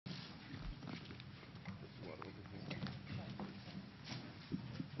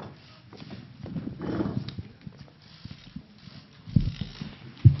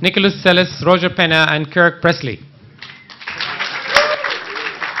Nicholas Sulis, Roger Pena, and Kirk Pressley.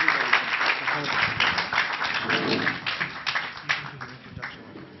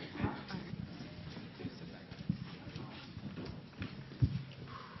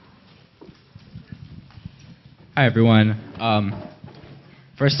 Hi everyone.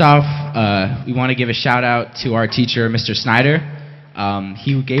 First off, we want to give a shout out to our teacher, Mr. Snyder.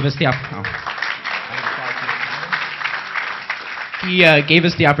 He gave us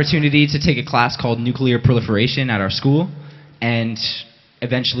the opportunity to take a class called Nuclear Proliferation at our school, and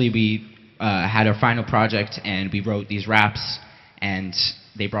eventually we had our final project and we wrote these raps, and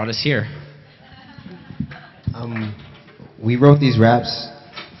they brought us here. We wrote these raps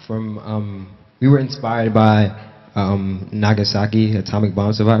from, we were inspired by Nagasaki atomic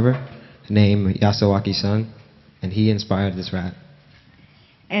bomb survivor named Yasuaki-san, and he inspired this rap.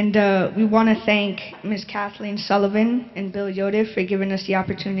 And we want to thank Ms. Kathleen Sullivan and Bill Yoder for giving us the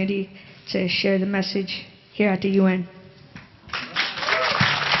opportunity to share the message here at the UN.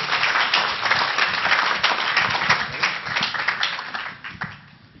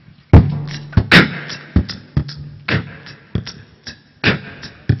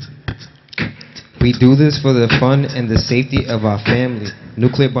 We do this for the fun and the safety of our family.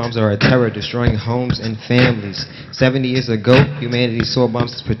 Nuclear bombs are a terror, destroying homes and families. 70 years ago, humanity saw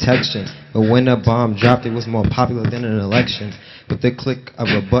bombs as protection. But when a bomb dropped, it was more popular than an election. With the click of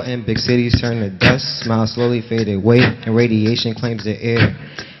a button, big cities turn to dust, smiles slowly fade away, and radiation claims the air.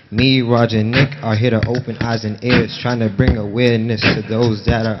 Me, Roger, and Nick are here to open eyes and ears, trying to bring awareness to those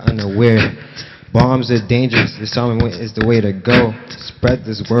that are unaware. Bombs are dangerous. Disarmament is the way to go. Spread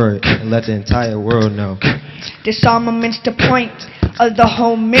this word and let the entire world know. Disarmament's the point of the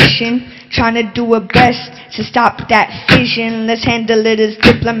whole mission. Trying to do our best to stop that fission. Let's handle it as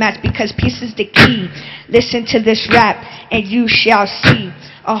diplomats because peace is the key. Listen to this rap and you shall see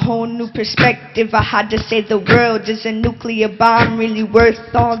a whole new perspective of how to save the world. Is a nuclear bomb really worth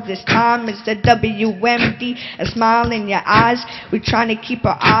all this time? Is the WMD a smile in your eyes? We're trying to keep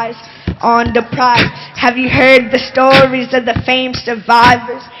our eyes on the prize. Have you heard the stories of the famed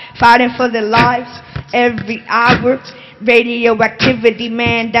survivors fighting for their lives every hour? Radioactivity,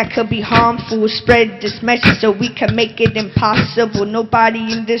 man, that could be harmful. Spread this message so we can make it impossible.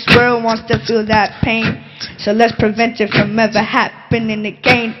 Nobody in this world wants to feel that pain, so let's prevent it from ever happening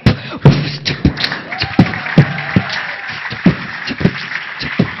again.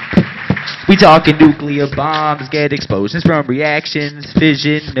 We talking nuclear bombs, get explosions from reactions,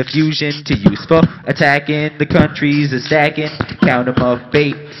 fission, a fusion to use for attacking the countries, a stacking, count 'em up,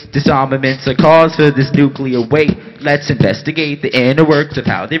 bait. Disarmament's a cause for this nuclear weight. Let's investigate the inner works of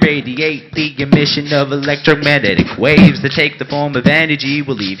how they radiate. The emission of electromagnetic waves that take the form of energy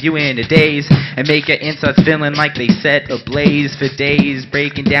will leave you in a daze and make your insides feeling like they set ablaze for days,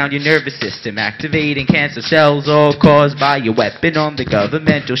 breaking down your nervous system, activating cancer cells, all caused by your weapon on the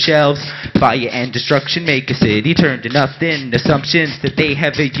governmental shelves. Fire and destruction make a city turn to nothing. Assumptions that they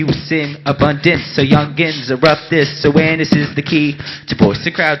have a use in abundance, so youngins erupt this. Awareness is the key to voice the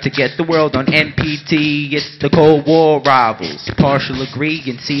crowd to get the world on NPT. It's the Cold War rivals, partial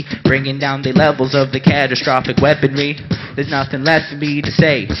agreeancy, bringing down the levels of the catastrophic weaponry. There's nothing left for me to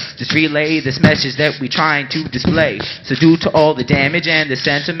say, just relay this message that we're trying to display. So due to all the damage and the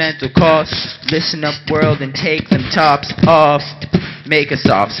sentimental cost, listen up world and take them tops off. Make a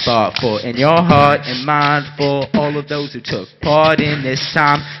soft spot for in your heart and mind for all of those who took part in this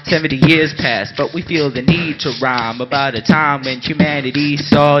time. 70 years passed, but we feel the need to rhyme about a time when humanity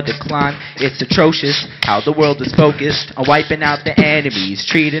saw decline. It's atrocious how the world is focused on wiping out the enemies,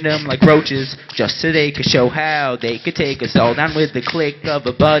 treating them like roaches, just so they could show how they could take us all down with the click of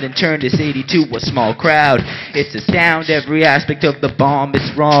a button, turn the city to a small crowd. It's astound every aspect of the bomb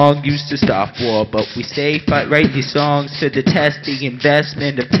is wrong, used to stop war, but we stay fight, write these songs to detest the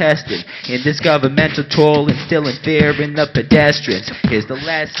investment of testing in this governmental toll, instilling fear in the pedestrians. Here's the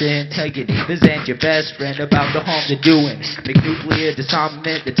lesson, tell your neighbors and your best friend about the harm they're doing. Make nuclear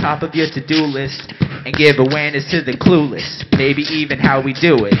disarmament the top of your to-do list, and give awareness to the clueless, maybe even how we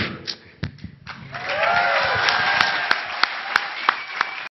do it.